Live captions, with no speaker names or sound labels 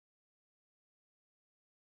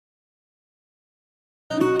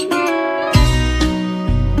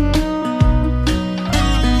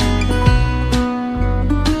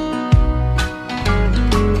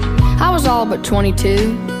all but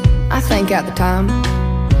 22, I think at the time.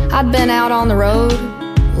 I'd been out on the road,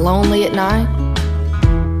 lonely at night,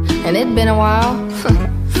 and it'd been a while,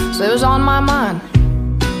 so it was on my mind.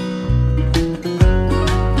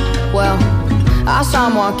 Well, I saw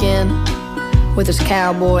him walk in with his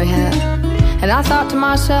cowboy hat, and I thought to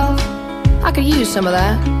myself, I could use some of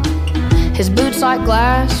that. His boots like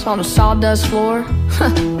glass on a sawdust floor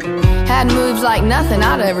had moves like nothing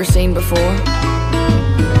I'd ever seen before.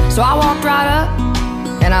 So I walked right up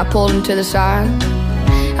and I pulled him to the side.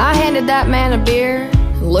 I handed that man a beer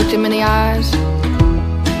and looked him in the eyes,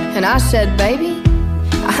 and I said, baby,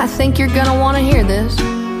 I think you're gonna want to hear this.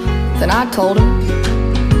 Then I told him,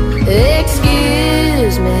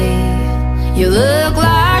 excuse me, you look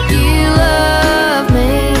like you love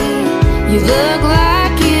me. You look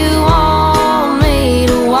like you want me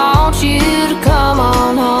to want you to come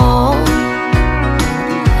on home.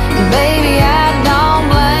 And baby, I don't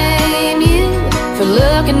blame you for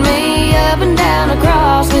looking me up and down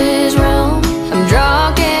across this room. I'm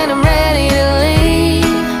drunk and I'm ready to leave,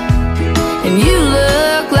 and you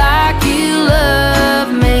look like you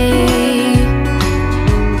love me.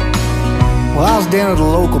 Well, I was down at a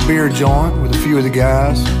local beer joint with a few of the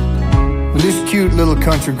guys, with this cute little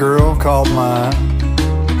country girl called mine.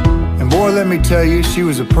 And boy, let me tell you, she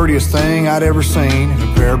was the prettiest thing I'd ever seen in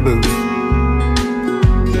a pair of boots.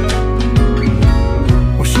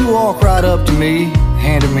 Well, she walked right up to me,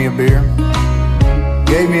 handed me a beer,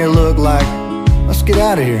 gave me a look like, let's get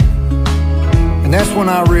out of here. And that's when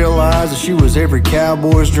I realized that she was every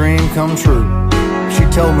cowboy's dream come true. She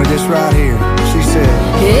told me this right here. She said,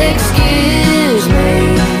 excuse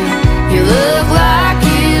me, you look like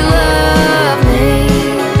you love me.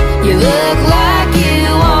 You look like you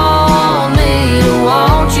want me to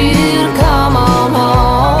want you to come on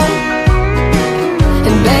home.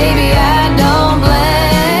 And baby, I don't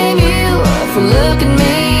blame you for looking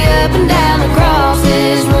me up and down across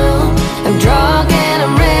this room. I'm drunk and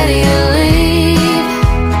I'm ready to leave,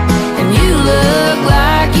 and you look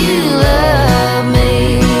like you love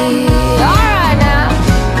me. Alright now.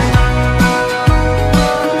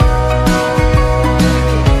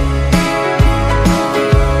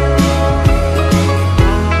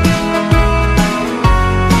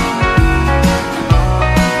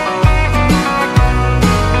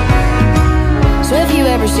 So if you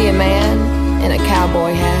ever see a man in a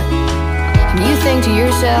cowboy hat and you think to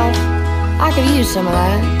yourself, I could use some of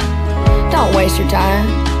that, don't waste your time.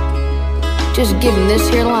 Just give him this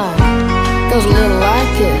here line. Goes a little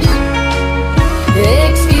like this.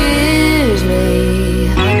 Excuse me,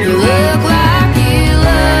 you look like you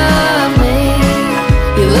love me.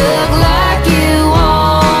 You look like you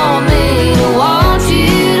want me to want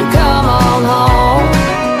you to come on home.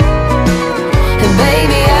 And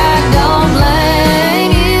baby, I don't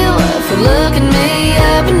blame you for looking me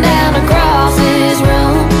up and down across this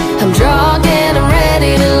room. I'm drunk and I'm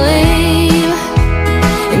ready to leave,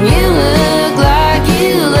 and you look like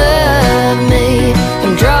you love me.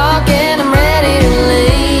 I'm drunk and I'm ready to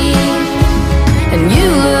leave, and you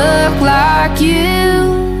look like you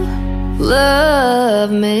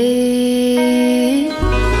love me.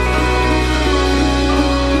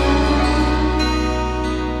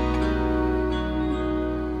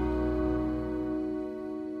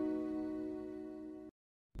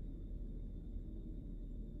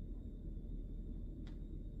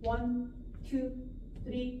 One, two,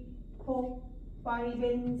 three, four, 5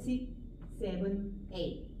 and 6, 7,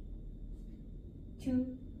 8.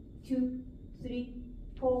 2, 2, 3,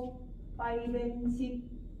 4, 5 and 6,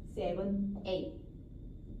 7, 8.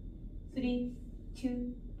 3,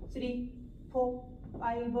 2, 3, 4,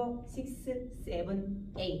 5, 6, 7,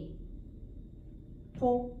 8.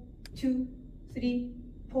 4, 2, 3,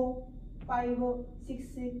 4, 5, 6,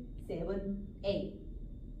 7, 8.